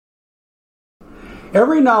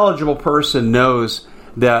Every knowledgeable person knows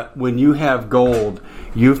that when you have gold,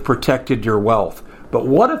 you've protected your wealth. But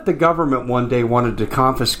what if the government one day wanted to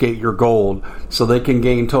confiscate your gold so they can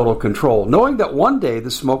gain total control, knowing that one day the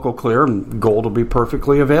smoke will clear and gold will be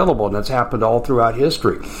perfectly available, and that's happened all throughout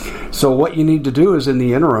history. So what you need to do is, in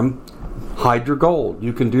the interim, hide your gold.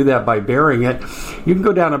 You can do that by burying it. You can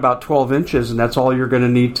go down about 12 inches, and that's all you're going to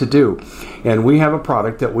need to do. And we have a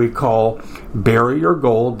product that we call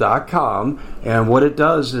buryyourgold.com, and what it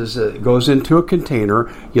does is it goes into a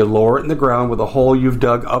container. You lower it in the ground with a hole you've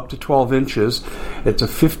dug up to 12 inches. It's a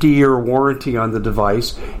 50-year warranty on the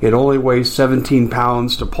device. It only weighs 17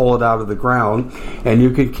 pounds to pull it out of the ground, and you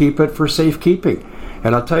can keep it for safekeeping.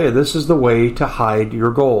 And I'll tell you, this is the way to hide your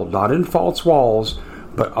gold, not in false walls,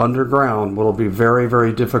 but underground. Will be very,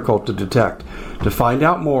 very difficult to detect. To find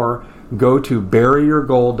out more, go to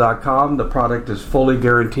buryyourgold.com. The product is fully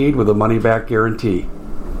guaranteed with a money-back guarantee.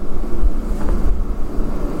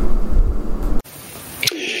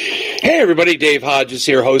 Hey everybody, Dave Hodges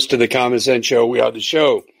here, host of the Common Sense Show. We are the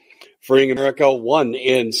show freeing America one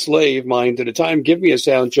enslaved mind at a time. Give me a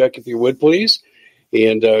sound check if you would, please.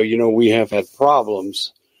 And, we have had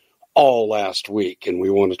problems all last week, and we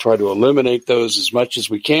want to try to eliminate those as much as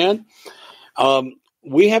we can.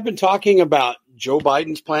 We have been talking about Joe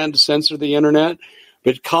Biden's plan to censor the internet,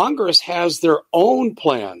 but Congress has their own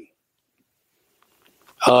plan.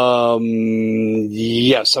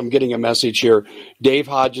 Yes, I'm getting a message here. Dave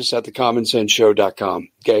Hodges at thecommonsenseshow.com.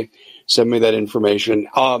 Okay, send me that information.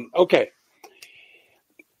 Okay.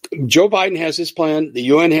 Joe Biden has his plan. The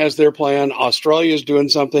UN has their plan. Australia is doing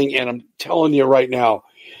something, and I'm telling you right now,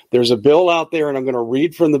 there's a bill out there, and I'm going to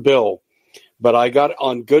read from the bill, but I got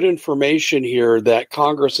on good information here that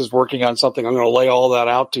Congress is working on something. I'm going to lay all that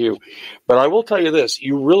out to you. But I will tell you this,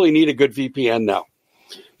 you really need a good VPN now.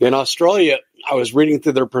 In Australia, I was reading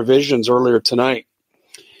through their provisions earlier tonight,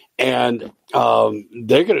 and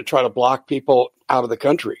they're going to try to block people out of the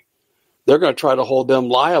country. They're going to try to hold them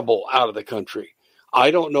liable out of the country.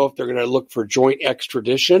 I don't know if they're going to look for joint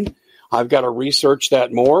extradition. I've got to research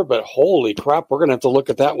that more, but holy crap, we're going to have to look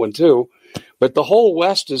at that one too. But the whole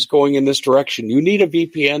West is going in this direction. You need a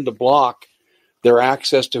VPN to block their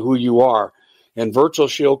access to who you are. And Virtual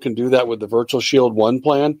Shield can do that with the Virtual Shield 1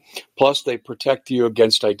 plan. Plus, they protect you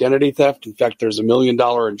against identity theft. In fact, there's $1 million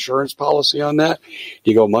insurance policy on that.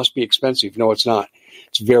 You go, must be expensive. No, it's not.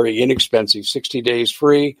 It's very inexpensive. 60 days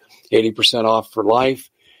free, 80% off for life.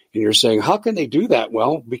 And you're saying, how can they do that?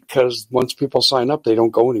 Well, because once people sign up, they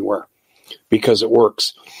don't go anywhere because it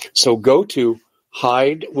works. So go to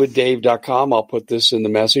hidewithdave.com. I'll put this in the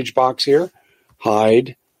message box here.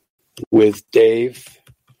 Hidewithdave.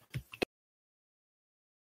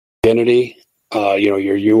 Identity,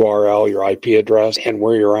 your URL, your IP address, and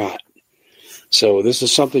where you're at. So this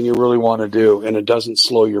is something you really want to do, and it doesn't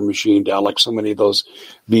slow your machine down like so many of those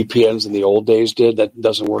VPNs in the old days did. That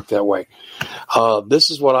doesn't work that way. This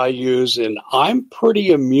is what I use, and I'm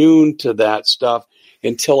pretty immune to that stuff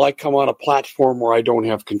until I come on a platform where I don't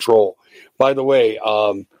have control. By the way,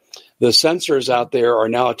 the censors out there are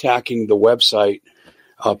now attacking the website.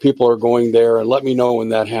 People are going there, and let me know when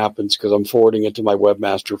that happens because I'm forwarding it to my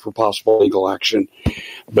webmaster for possible legal action.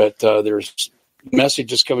 But there's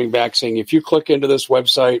messages coming back saying, if you click into this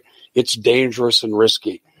website, it's dangerous and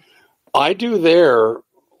risky. I do there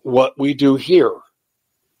what we do here.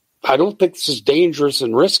 I don't think this is dangerous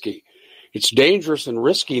and risky. It's dangerous and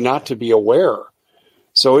risky not to be aware.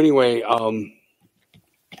 So anyway,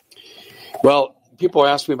 people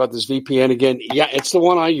ask me about this VPN again. Yeah, it's the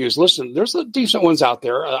one I use. Listen, there's decent ones out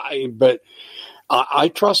there, but I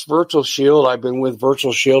trust Virtual Shield. I've been with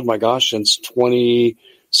Virtual Shield, since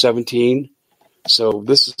 2017. So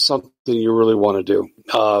this is something you really want to do.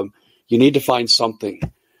 You need to find something.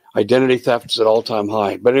 Identity theft is at all-time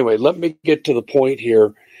high. But anyway, let me get to the point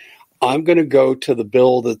here. I'm going to go to the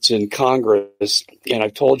bill that's in Congress, and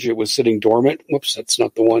I've told you it was sitting dormant. Whoops, that's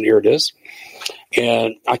not the one. Here it is.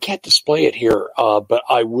 And I can't display it here, but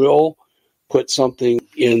I will put something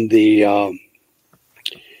in the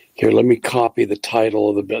here, let me copy the title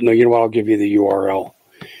of the bill. No, you know what? I'll give you the URL,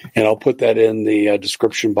 and I'll put that in the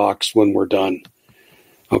description box when we're done.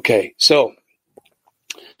 Okay, so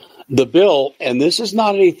the bill, and this is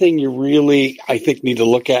not anything you really, I think, need to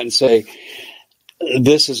look at and say,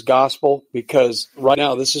 this is gospel, because right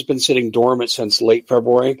now this has been sitting dormant since late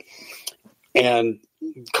February, and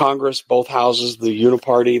Congress, both houses, the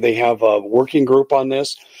Uniparty, they have a working group on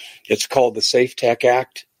this. It's called the Safe Tech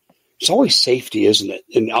Act. It's always safety, isn't it?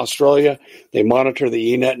 In Australia, they monitor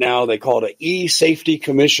the ENET now. They call it an E-Safety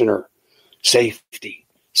Commissioner. Safety.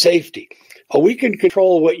 We can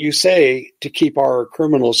control what you say to keep our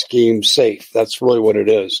criminal scheme safe. That's really what it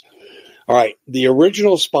is. All right. The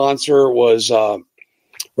original sponsor was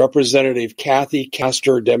Representative Kathy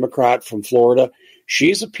Castor, Democrat from Florida.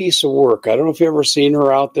 She's a piece of work. I don't know if you've ever seen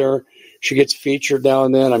her out there. She gets featured now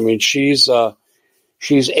and then. I mean, she's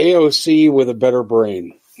AOC with a better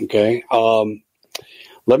brain. Okay.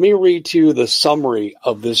 Let me read to you the summary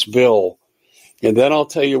of this bill, and then I'll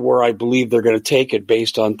tell you where I believe they're going to take it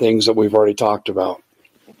based on things that we've already talked about.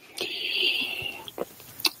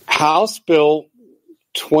 House Bill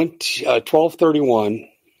 1231.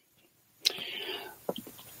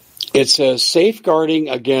 It says Safeguarding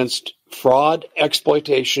Against Fraud,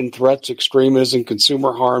 Exploitation, Threats, Extremism,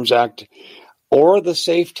 Consumer Harms Act, or the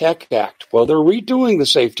Safe Tech Act. Well, they're redoing the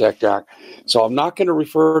Safe Tech Act, so I'm not going to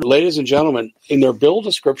refer. Ladies and gentlemen, in their bill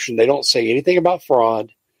description, they don't say anything about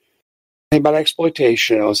fraud, anything about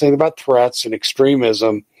exploitation, they don't say anything about threats and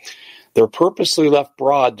extremism. They're purposely left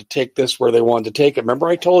broad to take this where they wanted to take it. Remember,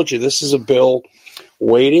 I told you this is a bill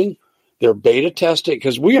waiting. They're beta testing,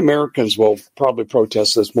 because we Americans will probably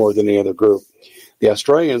protest this more than any other group. The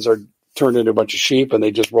Australians are turned into a bunch of sheep and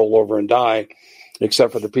they just roll over and die,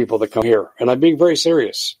 except for the people that come here. And I'm being very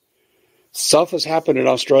serious. Stuff has happened in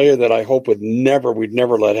Australia that I hope we'd never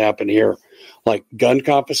let happen here. Like gun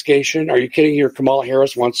confiscation. Are you kidding? Here, Kamala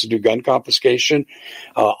Harris wants to do gun confiscation,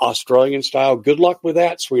 Australian style. Good luck with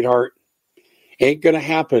that, sweetheart. Ain't going to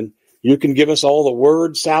happen. You can give us all the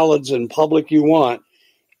word salads in public you want.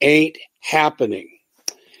 Ain't happening.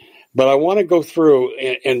 But I want to go through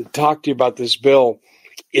and talk to you about this bill.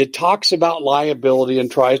 It talks about liability and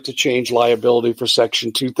tries to change liability for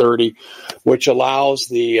Section 230, which allows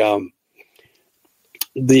the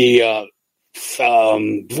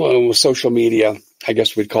social media, I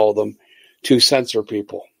guess we'd call them, to censor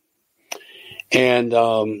people. And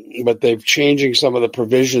but they're changing some of the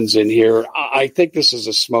provisions in here. I think this is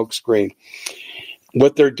a smokescreen.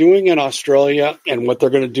 What they're doing in Australia and what they're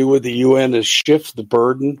going to do with the UN is shift the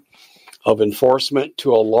burden of enforcement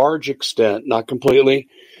to a large extent, not completely,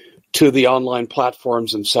 to the online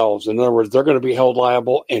platforms themselves. In other words, they're going to be held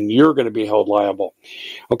liable and you're going to be held liable.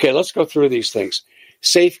 Okay, let's go through these things.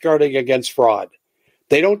 Safeguarding against fraud.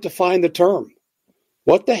 They don't define the term.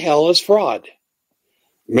 What the hell is fraud?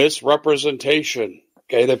 Misrepresentation.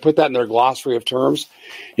 Okay, they put that in their glossary of terms.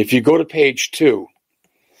 If you go to page 2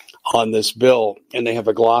 on this bill and they have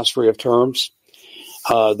a glossary of terms,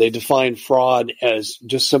 they define fraud as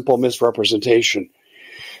just simple misrepresentation.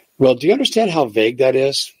 Well, do you understand how vague that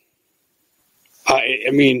is? I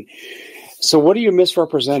mean, so what are you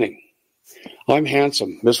misrepresenting? I'm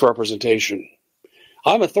handsome, misrepresentation.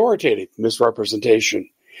 I'm authoritative, misrepresentation.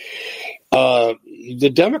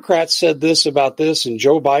 The Democrats said this about this and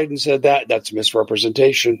Joe Biden said that. That's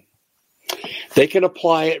misrepresentation. They can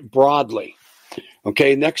apply it broadly.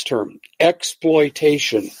 Okay, next term,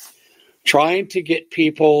 exploitation. Trying to get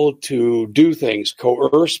people to do things,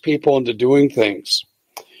 coerce people into doing things.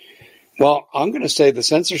 Well, I'm going to say the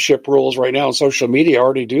censorship rules right now on social media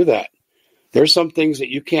already do that. There's some things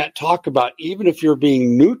that you can't talk about, even if you're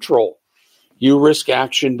being neutral. You risk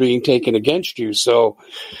action being taken against you. So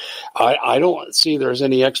I don't see there's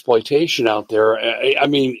any exploitation out there. I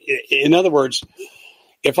mean, in other words,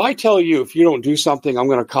 if I tell you if you don't do something, I'm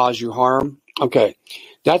going to cause you harm, okay,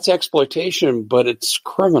 that's exploitation, but it's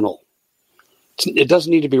criminal. It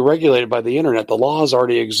doesn't need to be regulated by the internet. The laws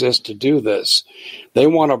already exist to do this. They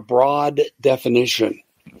want a broad definition.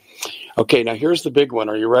 Okay, now here's the big one.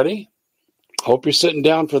 Are you ready? Hope you're sitting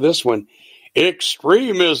down for this one.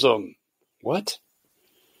 Extremism. What?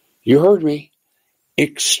 You heard me.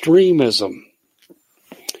 Extremism.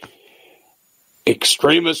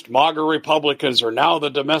 Extremist MAGA Republicans are now the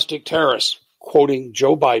domestic terrorists, quoting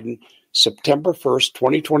Joe Biden, September 1st,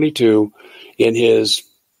 2022, in his,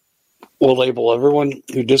 we'll label everyone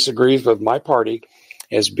who disagrees with my party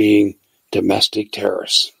as being domestic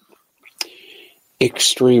terrorists.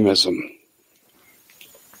 Extremism.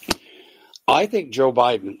 I think Joe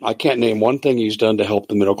Biden, I can't name one thing he's done to help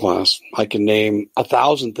the middle class. I can name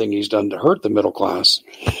 1,000 things he's done to hurt the middle class.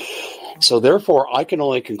 So therefore, I can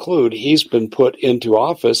only conclude he's been put into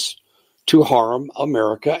office to harm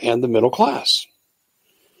America and the middle class.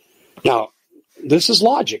 Now, this is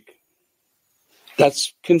logic.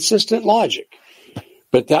 That's consistent logic.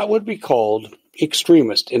 But that would be called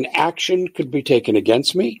extremist. An action could be taken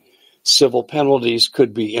against me. Civil penalties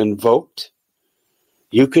could be invoked.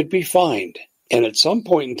 You could be fined. And at some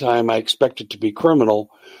point in time, I expect it to be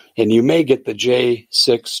criminal, and you may get the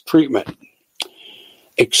J6 treatment.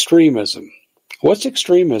 Extremism. What's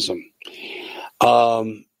extremism?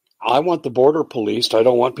 I want the border policed. I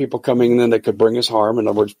don't want people coming in that could bring us harm. In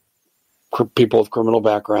other words, people with criminal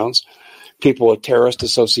backgrounds, people with terrorist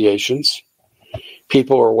associations,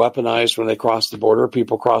 people who are weaponized when they cross the border,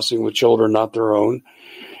 people crossing with children not their own.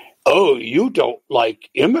 Oh, you don't like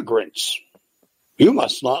immigrants. You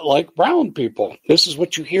must not like brown people. This is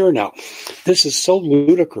what you hear now. This is so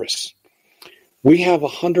ludicrous. We have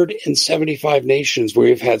 175 nations where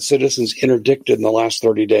we've had citizens interdicted in the last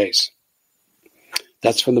 30 days.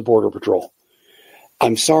 That's from the Border Patrol.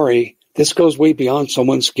 I'm sorry, this goes way beyond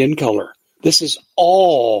someone's skin color. This is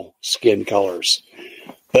all skin colors,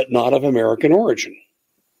 but not of American origin.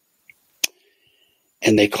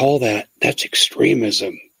 And they call that's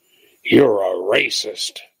extremism. You're a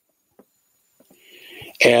racist.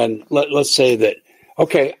 And let's say that,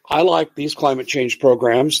 okay, I like these climate change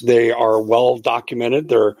programs. They are well documented.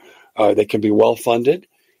 They can be well funded,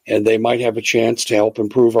 and they might have a chance to help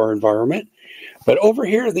improve our environment. But over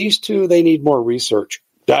here, these two, they need more research.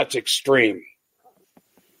 That's extreme.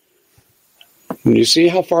 And you see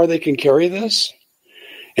how far they can carry this?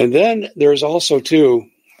 And then there's also, too,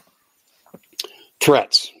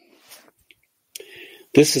 threats.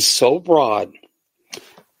 This is so broad.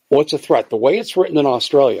 What's a threat? The way it's written in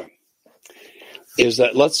Australia is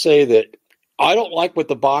that, let's say that I don't like what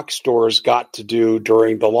the box stores got to do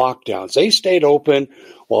during the lockdowns. They stayed open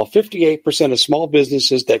while 58% of small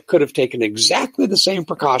businesses that could have taken exactly the same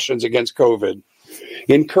precautions against COVID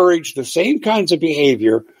encouraged the same kinds of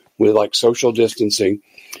behavior with like social distancing,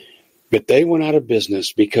 but they went out of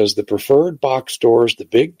business because the preferred box stores, the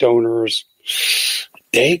big donors,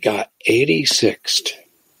 they got 86th,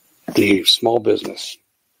 the small business.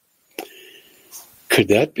 Could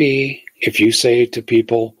that be if you say to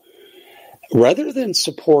people, rather than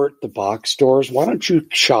support the box stores, why don't you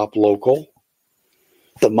shop local?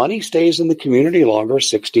 The money stays in the community longer,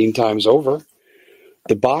 16 times over.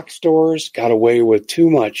 The box stores got away with too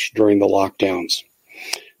much during the lockdowns.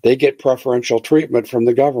 They get preferential treatment from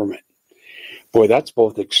the government. Boy, that's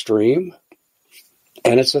both extreme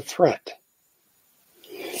and it's a threat.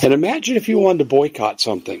 And imagine if you wanted to boycott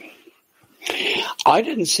something. I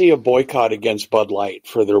didn't see a boycott against Bud Light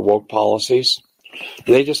for their woke policies.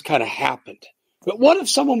 They just kind of happened. But what if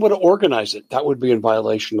someone would have organized it? That would be in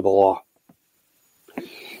violation of the law.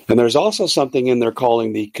 And there's also something in there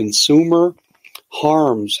calling the Consumer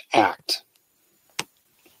Harms Act.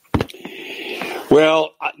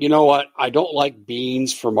 Well, you know what? I don't like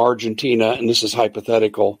beans from Argentina, and this is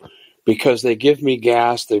hypothetical, because they give me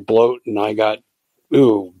gas, they bloat, and I got,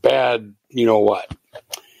 bad, you know what?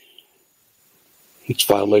 It's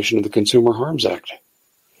violation of the Consumer Harms Act.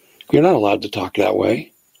 You're not allowed to talk that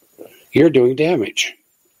way. You're doing damage.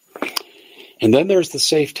 And then there's the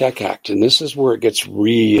Safe Tech Act, and this is where it gets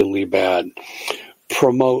really bad.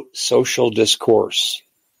 Promote social discourse.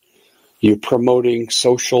 You're promoting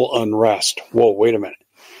social unrest. Whoa, wait a minute.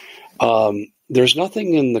 There's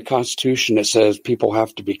nothing in the Constitution that says people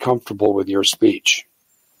have to be comfortable with your speech.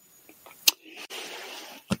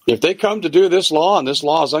 If they come to do this law and this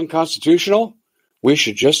law is unconstitutional, we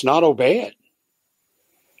should just not obey it.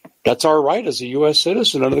 That's our right as a U.S.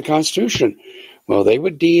 citizen under the Constitution. Well, they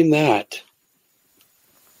would deem that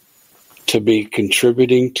to be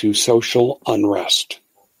contributing to social unrest.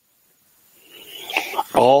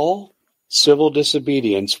 All civil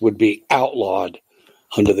disobedience would be outlawed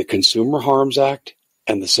under the Consumer Harms Act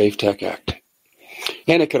and the Safe Tech Act.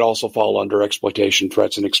 And it could also fall under exploitation,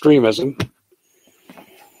 threats, and extremism.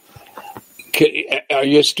 Are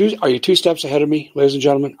you two steps ahead of me, ladies and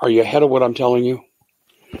gentlemen? Are you ahead of what I'm telling you?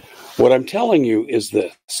 What I'm telling you is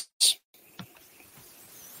this,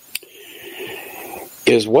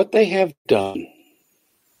 is what they have done,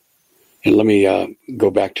 and let me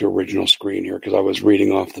go back to original screen here because I was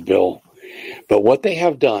reading off the bill, but what they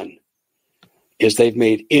have done is they've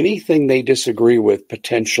made anything they disagree with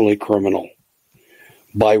potentially criminal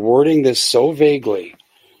by wording this so vaguely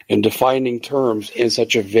and defining terms in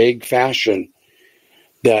such a vague fashion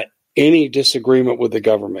that any disagreement with the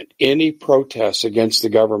government, any protests against the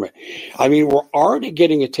government. I mean, we're already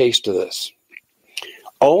getting a taste of this.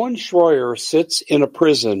 Owen Schroyer sits in a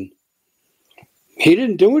prison. He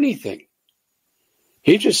didn't do anything.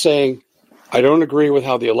 He's just saying, I don't agree with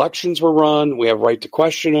how the elections were run. We have a right to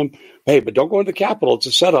question them. Hey, but don't go into the Capitol. It's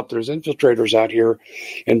a setup. There's infiltrators out here.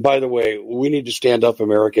 And by the way, we need to stand up,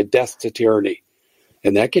 America. Death to tyranny.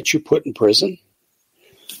 And that gets you put in prison?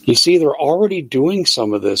 You see, they're already doing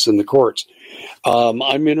some of this in the courts.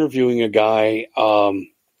 I'm interviewing a guy,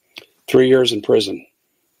 3 years in prison.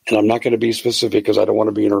 And I'm not going to be specific because I don't want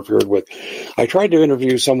to be interfered with. I tried to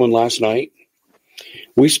interview someone last night.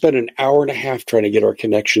 We spent an hour and a half trying to get our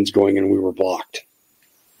connections going, and we were blocked.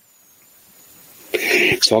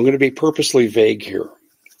 So I'm going to be purposely vague here.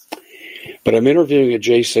 But I'm interviewing a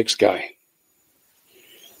J6 guy.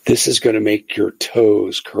 This is going to make your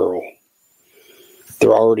toes curl. They're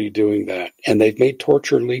already doing that, and they've made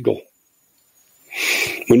torture legal.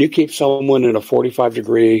 When you keep someone in a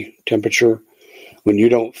 45-degree temperature, when you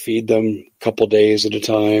don't feed them a couple days at a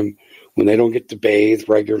time, when they don't get to bathe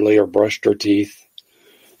regularly or brush their teeth,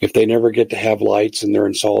 if they never get to have lights and they're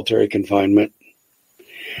in solitary confinement,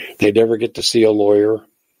 they never get to see a lawyer,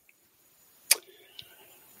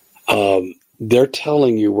 they're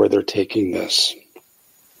telling you where they're taking this.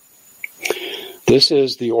 This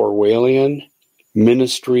is the Orwellian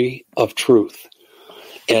ministry of truth.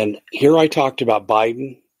 And here I talked about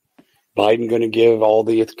Biden going to give all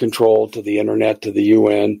the control to the internet, to the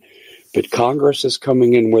UN, but Congress is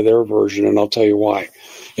coming in with their version, and I'll tell you why.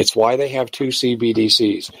 It's why they have two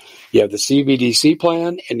CBDCs. You have the CBDC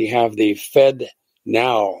plan, and you have the Fed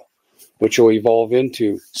Now, which will evolve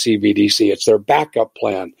into CBDC. It's their backup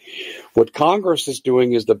plan. What Congress is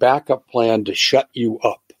doing is the backup plan to shut you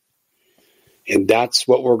up. And that's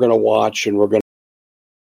what we're going to watch, and we're going to.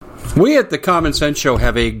 We at the Common Sense Show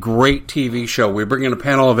have a great TV show. We bring in a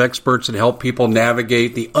panel of experts and help people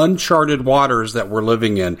navigate the uncharted waters that we're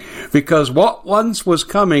living in. Because what once was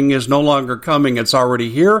coming is no longer coming. It's already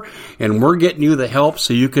here, and we're getting you the help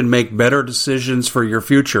so you can make better decisions for your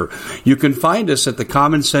future. You can find us at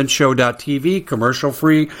thecommonsenseshow.tv,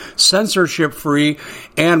 commercial-free, censorship-free,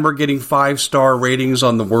 and we're getting 5-star ratings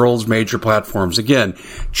on the world's major platforms. Again,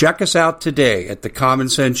 check us out today at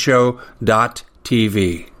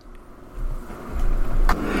thecommonsenseshow.tv.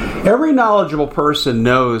 Every knowledgeable person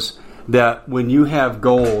knows that when you have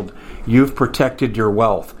gold, you've protected your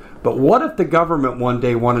wealth. But what if the government one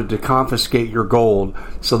day wanted to confiscate your gold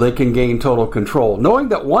so they can gain total control, knowing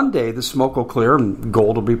that one day the smoke will clear and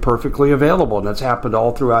gold will be perfectly available, and that's happened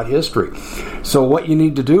all throughout history. So what you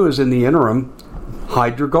need to do is, in the interim,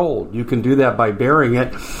 hide your gold. You can do that by burying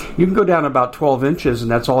it. You can go down about 12 inches, and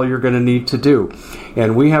that's all you're going to need to do.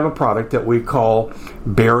 And we have a product that we call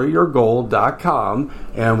buryyourgold.com,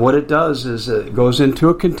 and what it does is it goes into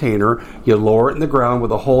a container. You lower it in the ground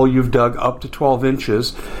with a hole you've dug up to 12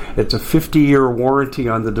 inches. It's a 50-year warranty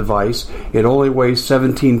on the device. It only weighs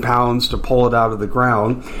 17 pounds to pull it out of the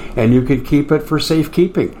ground, and you can keep it for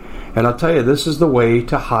safekeeping. And I'll tell you, this is the way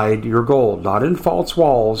to hide your gold, not in false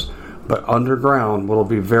walls, but underground. Will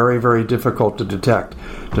be very, very difficult to detect.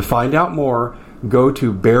 To find out more, go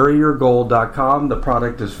to buryyourgold.com. The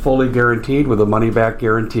product is fully guaranteed with a money-back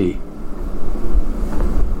guarantee.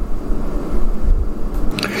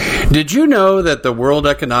 Did you know that the World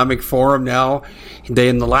Economic Forum now,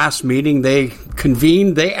 in the last meeting they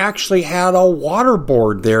convened, they actually had a water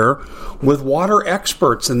board there with water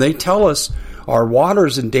experts, and they tell us our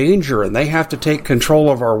water's in danger and they have to take control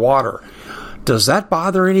of our water. Does that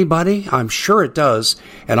bother anybody? I'm sure it does.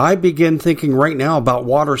 And I begin thinking right now about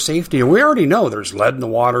water safety. And we already know there's lead in the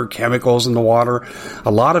water, chemicals in the water.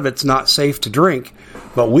 A lot of it's not safe to drink.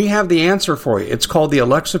 But we have the answer for you. It's called the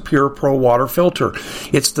Alexa Pure Pro Water Filter.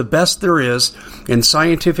 It's the best there is, and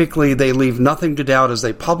scientifically they leave nothing to doubt as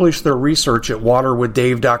they publish their research at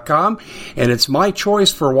waterwithdave.com, and it's my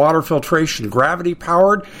choice for water filtration.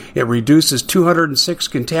 Gravity-powered, it reduces 206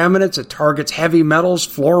 contaminants, it targets heavy metals,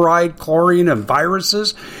 fluoride, chlorine, and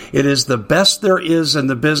viruses. It is the best there is in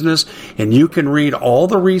the business, and you can read all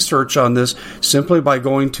the research on this simply by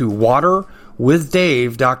going to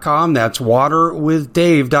waterwithdave.com. That's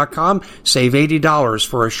waterwithdave.com. Save $80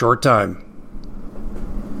 for a short time.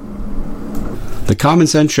 The Common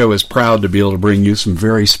Sense Show is proud to be able to bring you some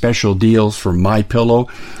very special deals from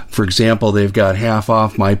MyPillow. For example, they've got half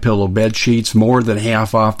off MyPillow bed sheets, more than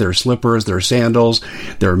half off their slippers, their sandals,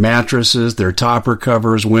 their mattresses, their topper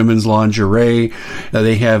covers, women's lingerie.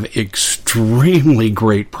 They have extremely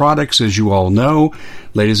great products, as you all know.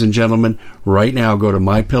 Ladies and gentlemen, right now go to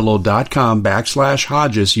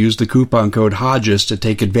mypillow.com/Hodges. Use the coupon code Hodges to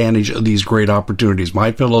take advantage of these great opportunities.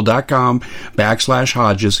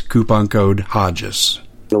 mypillow.com/Hodges, coupon code Hodges.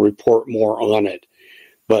 To report more on it.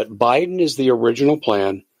 But Biden is the original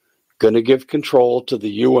plan, going to give control to the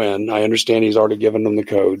UN. I understand he's already given them the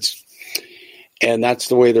codes. And that's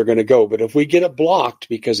the way they're going to go. But if we get it blocked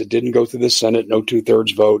because it didn't go through the Senate, no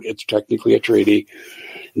 2/3 vote, it's technically a treaty,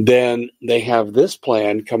 then they have this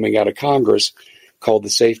plan coming out of Congress called the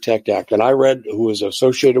Safe Tech Act. And I read who is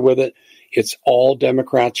associated with it. It's all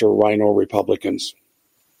Democrats or Rhino Republicans.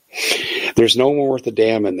 There's no one worth a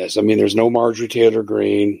damn in this. I mean, there's no Marjorie Taylor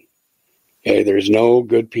Greene. Okay, there's no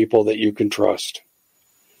good people that you can trust.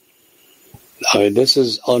 I mean, this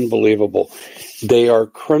is unbelievable. They are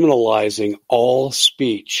criminalizing all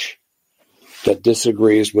speech that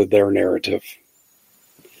disagrees with their narrative.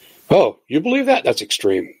 Oh, you believe that? That's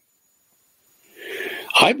extreme.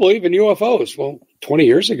 I believe in UFOs. Well, 20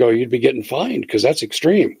 years ago, you'd be getting fined because that's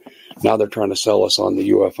extreme. Now they're trying to sell us on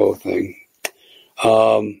the UFO thing.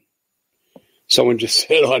 Someone just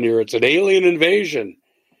said on here, it's an alien invasion.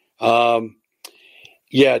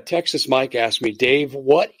 Yeah, Texas Mike asked me, Dave,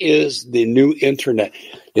 what is the new internet?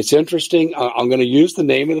 It's interesting. I'm going to use the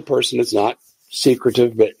name of the person. It's not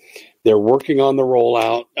secretive, but they're working on the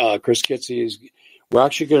rollout. Chris Kitsey we're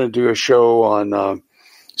actually going to do a show on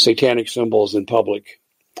satanic symbols in public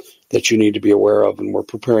that you need to be aware of, and we're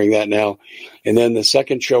preparing that now. And then the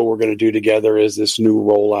second show we're going to do together is this new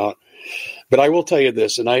rollout. But I will tell you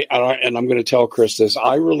this, and I'm going to tell Chris this.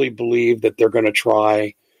 I really believe that they're going to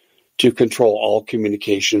try to control all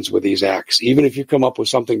communications with these acts. Even if you come up with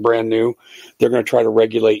something brand new, they're going to try to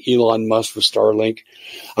regulate Elon Musk with Starlink.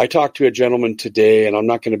 I talked to a gentleman today, and I'm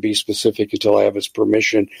not going to be specific until I have his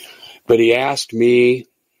permission, but he asked me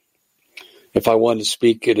if I wanted to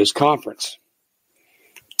speak at his conference.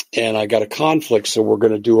 And I got a conflict, so we're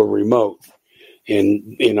going to do a remote.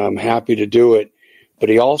 And I'm happy to do it. But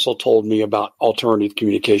he also told me about alternative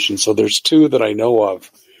communication. So there's two that I know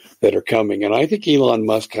of that are coming. And I think Elon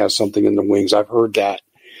Musk has something in the wings. I've heard that.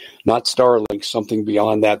 Not Starlink, something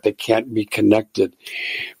beyond that can't be connected.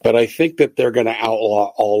 But I think that they're going to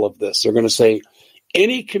outlaw all of this. They're going to say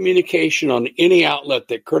any communication on any outlet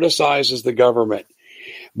that criticizes the government.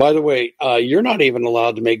 By the way, you're not even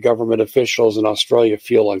allowed to make government officials in Australia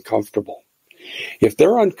feel uncomfortable. If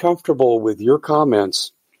they're uncomfortable with your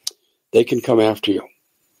comments, they can come after you.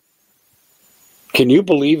 Can you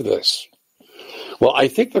believe this? Well, I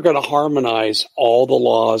think they're going to harmonize all the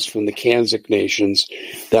laws from the Kanzik nations.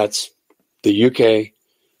 That's the UK,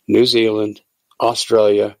 New Zealand,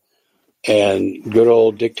 Australia, and good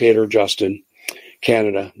old dictator Justin,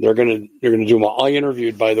 Canada. They're going to do them all. I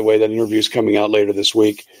interviewed, by the way, that interview is coming out later this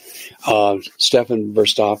week. Stefan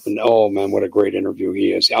Verstappen. Oh, man, what a great interview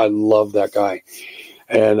he is. I love that guy.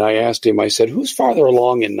 And I asked him, I said, who's farther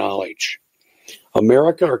along in knowledge,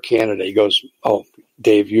 America or Canada? He goes, oh,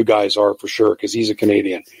 Dave, you guys are for sure, because he's a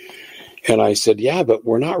Canadian. And I said, yeah, but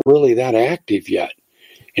we're not really that active yet.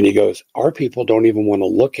 And he goes, our people don't even want to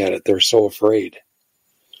look at it. They're so afraid.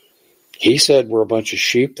 He said we're a bunch of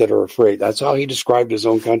sheep that are afraid. That's how he described his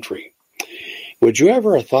own country. Would you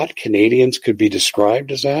ever have thought Canadians could be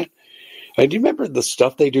described as that? Do you remember the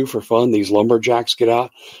stuff they do for fun? These lumberjacks get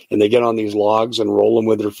out and they get on these logs and roll them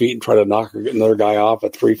with their feet and try to knock another guy off a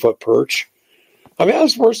 3-foot perch. I mean,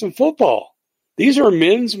 that's worse than football. These are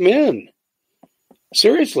men's men.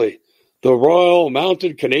 Seriously. The Royal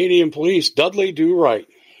Mounted Canadian Police, Dudley Do Right.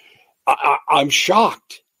 I'm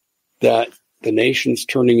shocked that the nation's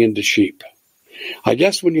turning into sheep. I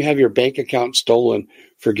guess when you have your bank account stolen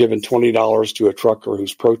for giving $20 to a trucker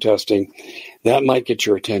who's protesting, that might get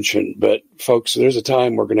your attention. But, folks, there's a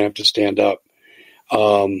time we're going to have to stand up.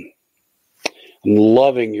 I'm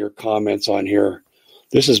loving your comments on here.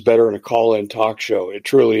 This is better than a call-in talk show. It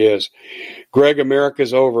truly is. Greg,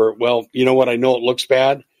 America's over. Well, you know what? I know it looks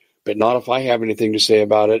bad, but not if I have anything to say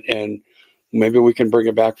about it, and maybe we can bring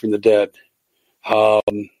it back from the dead.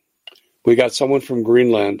 We got someone from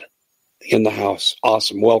Greenland in the house.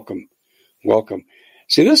 Awesome. Welcome. Welcome.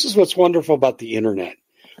 See, this is what's wonderful about the internet.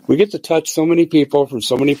 We get to touch so many people from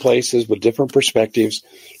so many places with different perspectives.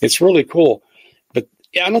 It's really cool. But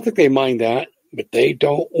I don't think they mind that, but they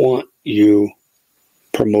don't want you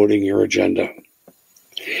promoting your agenda.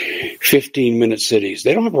 15-minute cities.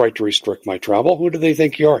 They don't have a right to restrict my travel. Who do they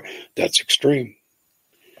think you are? That's extreme.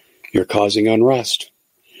 You're causing unrest.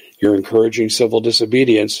 You're encouraging civil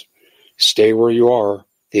disobedience. Stay where you are.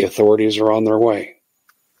 The authorities are on their way.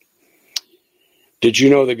 Did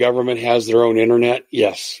you know the government has their own internet?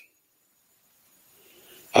 Yes.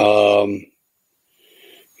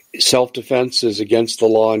 Self-defense is against the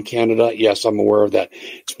law in Canada. Yes, I'm aware of that.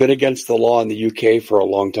 It's been against the law in the UK for a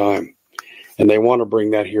long time, and they want to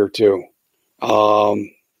bring that here too. Yeah,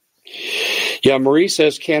 Marie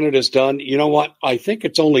says Canada's done. You know what? I think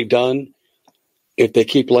it's only done if they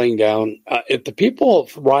keep laying down. If the people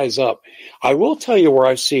rise up. I will tell you where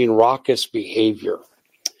I've seen raucous behavior.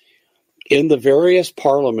 In the various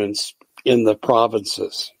parliaments in the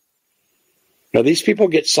provinces. Now, these people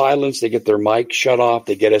get silenced, they get their mic shut off,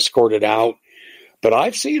 they get escorted out. But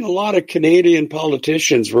I've seen a lot of Canadian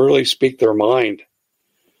politicians really speak their mind.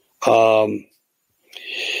 Follower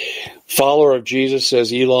of Jesus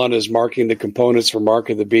says Elon is marking the components for Mark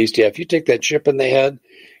of the Beast. Yeah, if you take that chip in the head,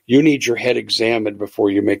 you need your head examined before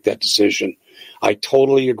you make that decision. I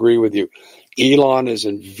totally agree with you. Elon is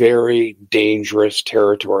in very dangerous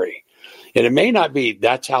territory. And it may not be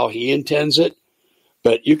that's how he intends it,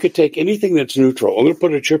 but you could take anything that's neutral. I'm going to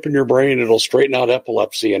put a chip in your brain, it'll straighten out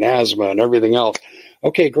epilepsy and asthma and everything else.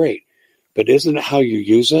 Okay, great. But isn't it how you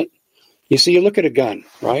use it? You see, you look at a gun,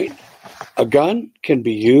 right? A gun can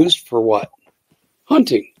be used for what?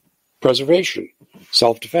 Hunting, preservation,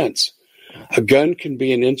 self-defense. A gun can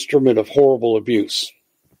be an instrument of horrible abuse.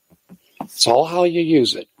 It's all how you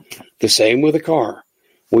use it. The same with a car.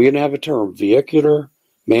 We're going to have a term, vehicular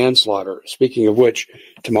manslaughter. Speaking of which,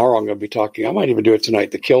 tomorrow I'm going to be talking, I might even do it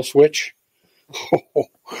tonight, the kill switch.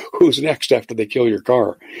 Who's next after they kill your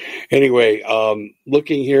car? Anyway,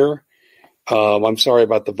 looking here, I'm sorry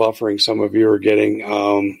about the buffering some of you are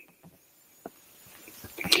getting.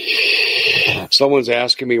 Someone's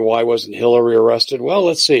asking me why wasn't Hillary arrested? Well,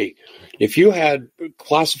 let's see. If you had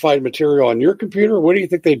classified material on your computer, what do you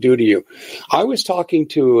think they'd do to you? I was talking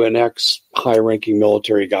to an ex-high-ranking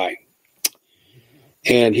military guy,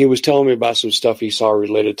 and he was telling me about some stuff he saw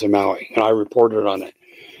related to Maui, and I reported on it.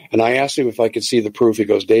 And I asked him if I could see the proof. He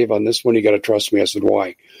goes, Dave, on this one, you got to trust me. I said,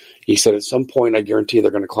 why? He said, at some point, I guarantee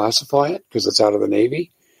they're going to classify it because it's out of the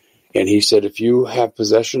Navy. And he said, if you have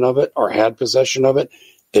possession of it or had possession of it,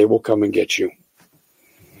 they will come and get you.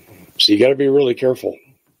 So you got to be really careful.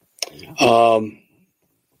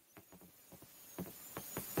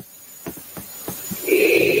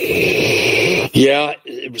 Yeah,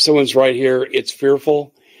 someone's right here. It's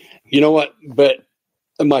fearful. You know what? But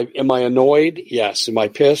am I annoyed? Yes. Am I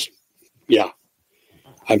pissed? Yeah.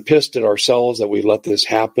 I'm pissed at ourselves that we let this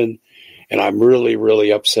happen. And I'm really,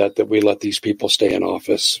 really upset that we let these people stay in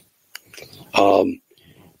office.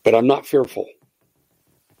 But I'm not fearful.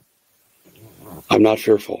 I'm not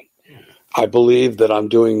fearful. I believe that I'm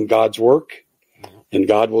doing God's work, and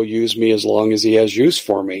God will use me as long as he has use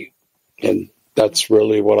for me. And that's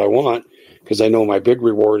really what I want, because I know my big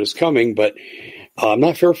reward is coming, but I'm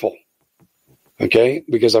not fearful. Okay?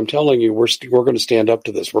 Because I'm telling you, we're going to stand up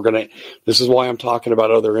to this. This is why I'm talking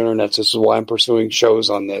about other internets. This is why I'm pursuing shows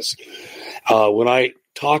on this. When I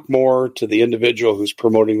talk more to the individual who's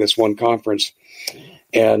promoting this one conference,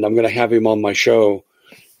 and I'm going to have him on my show,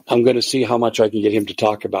 I'm going to see how much I can get him to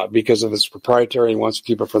talk about. Because if it's proprietary and wants to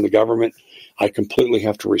keep it from the government, I completely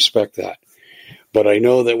have to respect that. But I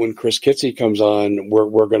know that when Chris Kitsy comes on,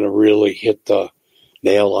 we're going to really hit the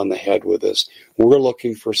nail on the head with this. We're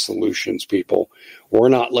looking for solutions, people. We're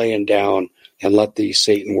not laying down and let these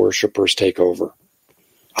Satan worshipers take over.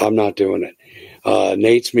 I'm not doing it.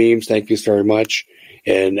 Nate's memes, thank you very much.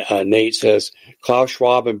 And Nate says, Klaus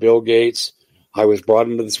Schwab and Bill Gates, I was brought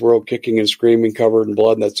into this world kicking and screaming, covered in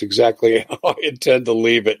blood, and that's exactly how I intend to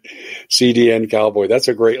leave it. CDN Cowboy. That's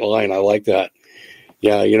a great line. I like that.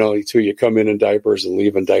 Yeah, too, you come in diapers and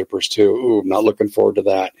leave in diapers, too. Ooh, I'm not looking forward to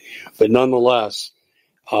that. But nonetheless,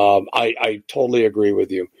 I totally agree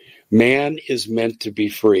with you. Man is meant to be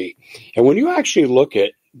free. And when you actually look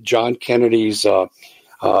at John Kennedy's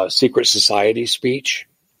Secret Society speech,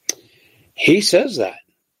 he says that.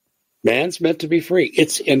 Man's meant to be free.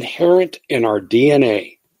 It's inherent in our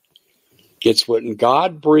DNA. It's when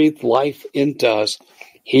God breathed life into us,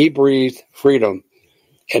 he breathed freedom,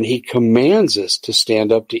 and he commands us to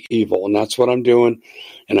stand up to evil. And that's what I'm doing.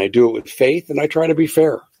 And I do it with faith, and I try to be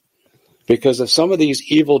fair. Because of some of these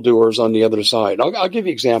evildoers on the other side. I'll give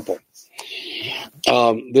you an example.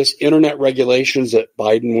 This internet regulations that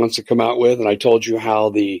Biden wants to come out with, and I told you how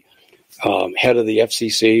the head of the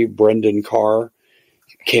FCC, Brendan Carr,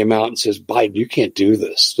 came out and says, Biden, you can't do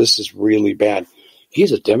this. This is really bad.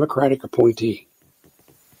 He's a Democratic appointee.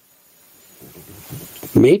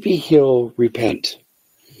 Maybe he'll repent.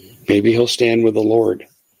 Maybe he'll stand with the Lord.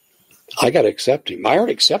 I got to accept him. I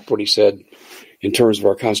already accept what he said in terms of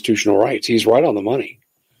our constitutional rights. He's right on the money.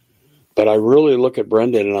 But I really look at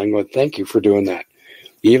Brendan and I'm going, thank you for doing that.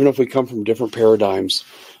 Even if we come from different paradigms,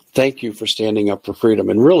 thank you for standing up for freedom.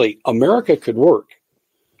 And really, America could work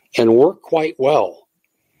and work quite well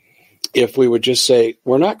if we would just say,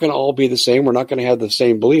 we're not going to all be the same. We're not going to have the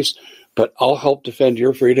same beliefs, but I'll help defend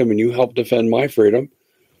your freedom and you help defend my freedom,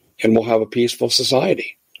 and we'll have a peaceful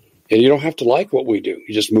society. And you don't have to like what we do.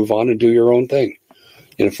 You just move on and do your own thing.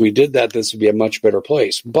 And if we did that, this would be a much better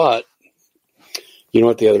place. But you know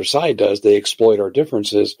what the other side does? They exploit our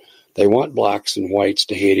differences. They want blacks and whites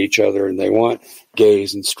to hate each other, and they want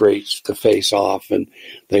gays and straights to face off, and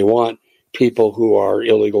they want people who are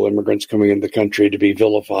illegal immigrants coming into the country to be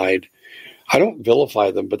vilified. I don't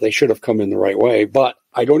vilify them, but they should have come in the right way. But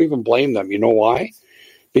I don't even blame them. You know why?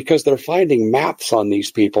 Because they're finding maps on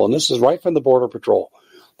these people, and this is right from the Border Patrol.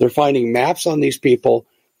 They're finding maps on these people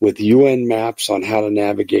with UN maps on how to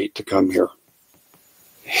navigate to come here.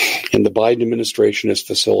 And the Biden administration is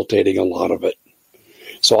facilitating a lot of it.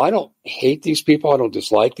 So I don't hate these people. I don't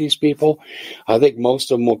dislike these people. I think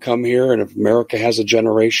most of them will come here, and if America has a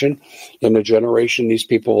generation, in a generation, these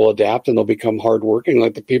people will adapt and they'll become hardworking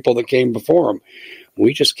like the people that came before them.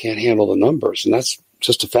 We just can't handle the numbers, and that's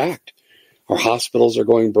just a fact. Our hospitals are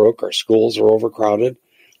going broke. Our schools are overcrowded.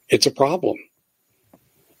 It's a problem.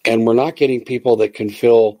 And we're not getting people that can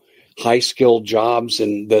fill high-skilled jobs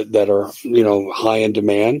and that are, high in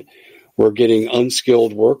demand. We're getting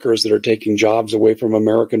unskilled workers that are taking jobs away from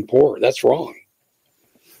American poor. That's wrong.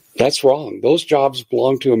 That's wrong. Those jobs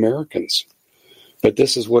belong to Americans. But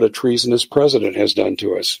this is what a treasonous president has done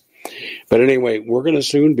to us. But anyway, we're going to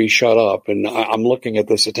soon be shut up. And I'm looking at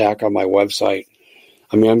this attack on my website.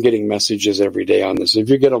 I mean, I'm getting messages every day on this. If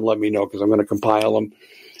you get them, let me know, because I'm going to compile them.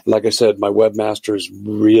 Like I said, my webmaster is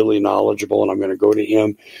really knowledgeable, and I'm going to go to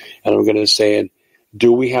him, and I'm going to say,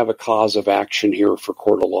 do we have a cause of action here for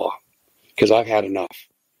court of law? Because I've had enough.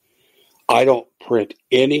 I don't print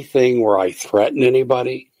anything where I threaten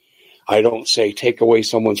anybody. I don't say take away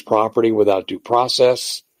someone's property without due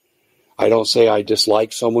process. I don't say I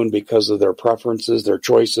dislike someone because of their preferences, their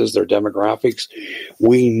choices, their demographics.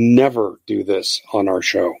 We never do this on our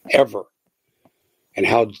show, ever. And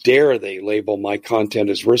how dare they label my content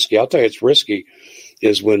as risky? I'll tell you it's risky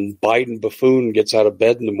is when Biden buffoon gets out of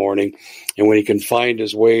bed in the morning and when he can find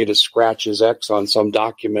his way to scratch his X on some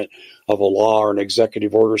document of a law or an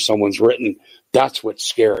executive order someone's written. That's what's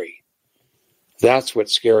scary. That's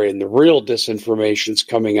what's scary. And the real disinformation's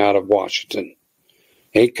coming out of Washington.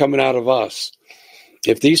 Ain't coming out of us.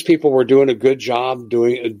 If these people were doing a good job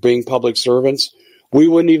being public servants, we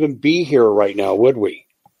wouldn't even be here right now, would we?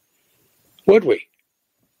 Would we?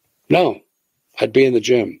 No. I'd be in the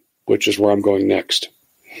gym, which is where I'm going next.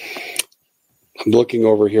 I'm looking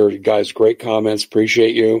over here, guys. Great comments.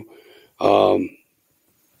 Appreciate you.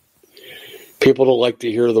 People don't like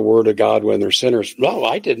to hear the word of God when they're sinners. No,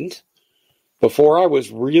 I didn't. Before I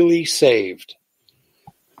was really saved,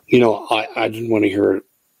 I didn't want to hear it.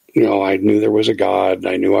 I knew there was a God, and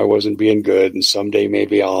I knew I wasn't being good, and someday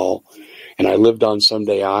maybe I'll. And I lived on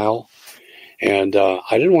someday I'll. And I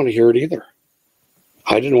didn't want to hear it either.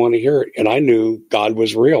 I didn't want to hear it. And I knew God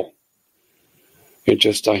was real. It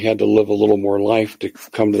just, I had to live a little more life to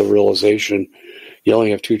come to the realization you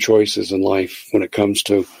only have two choices in life when it comes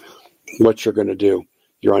to what you're going to do.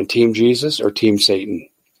 You're on Team Jesus or Team Satan.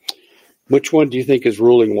 Which one do you think is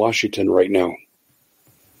ruling Washington right now?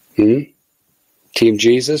 Team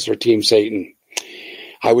Jesus or Team Satan?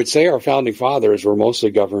 I would say our founding fathers were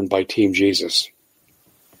mostly governed by Team Jesus.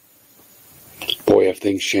 Boy, have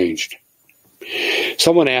things changed.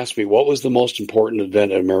 Someone asked me, what was the most important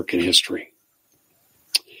event in American history?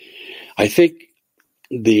 I think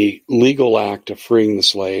the legal act of freeing the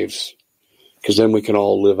slaves, because then we can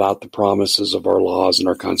all live out the promises of our laws and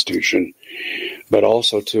our Constitution. But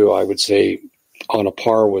also, too, I would say on a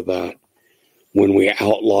par with that, when we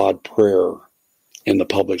outlawed prayer in the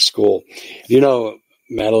public school.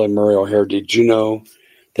 Madalyn Murray O'Hair, did you know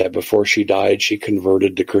that before she died, she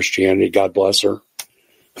converted to Christianity? God bless her.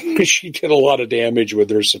 She did a lot of damage with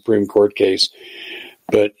her Supreme Court case.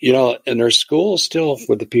 But, in her school still,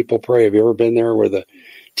 would the people pray? Have you ever been there where the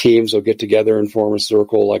teams will get together and form a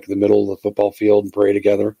circle like in the middle of the football field and pray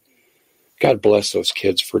together? God bless those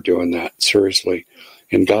kids for doing that, seriously.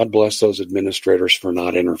 And God bless those administrators for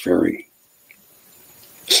not interfering.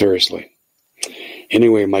 Seriously.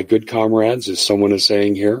 Anyway, my good comrades, as someone is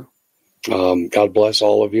saying here, God bless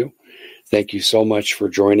all of you. Thank you so much for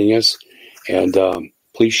joining us. And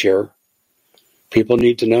please share. People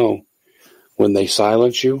need to know when they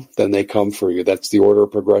silence you, then they come for you. That's the order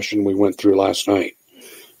of progression we went through last night.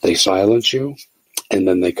 They silence you, and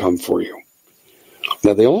then they come for you.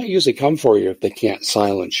 Now, they only usually come for you if they can't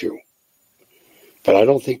silence you. But I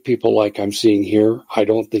don't think people like I'm seeing here, I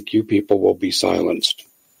don't think you people will be silenced.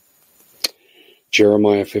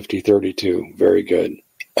 Jeremiah 50:32. Very good.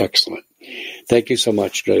 Excellent. Thank you so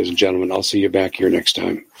much, ladies and gentlemen. I'll see you back here next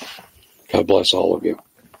time. God bless all of you.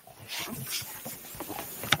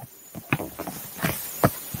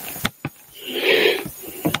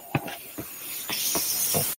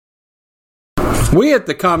 We at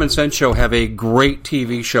the Common Sense Show have a great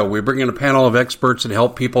TV show. We bring in a panel of experts that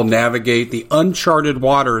help people navigate the uncharted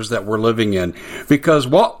waters that we're living in. Because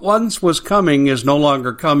what once was coming is no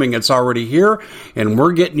longer coming. It's already here, and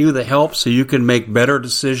we're getting you the help so you can make better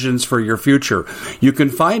decisions for your future. You can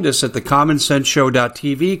find us at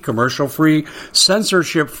thecommonsenseshow.tv, commercial-free,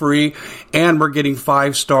 censorship-free, and we're getting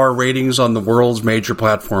 5-star ratings on the world's major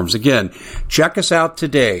platforms. Again, check us out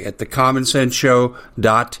today at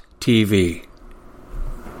thecommonsenseshow.tv.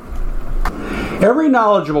 Every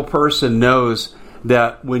knowledgeable person knows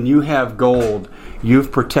that when you have gold,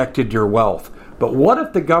 you've protected your wealth. But what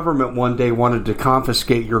if the government one day wanted to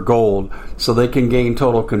confiscate your gold so they can gain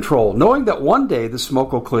total control, knowing that one day the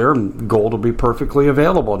smoke will clear and gold will be perfectly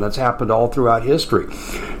available, and that's happened all throughout history.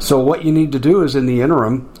 So what you need to do is, in the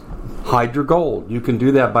interim, hide your gold. You can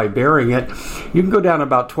do that by burying it. You can go down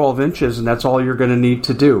about 12 inches, and that's all you're going to need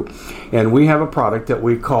to do. And we have a product that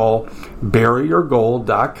we call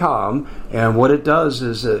buryyourgold.com, and what it does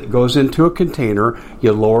is it goes into a container.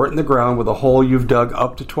 You lower it in the ground with a hole you've dug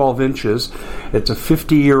up to 12 inches. It's a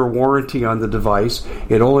 50-year warranty on the device.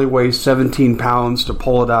 It only weighs 17 pounds to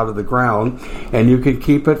pull it out of the ground, and you can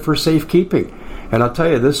keep it for safekeeping. And I'll tell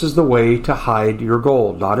you, this is the way to hide your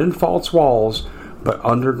gold, not in false walls, but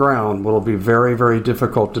underground, will be very, very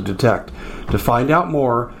difficult to detect. To find out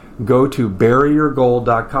more, go to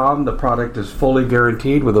buryyourgold.com. The product is fully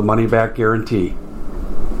guaranteed with a money-back guarantee.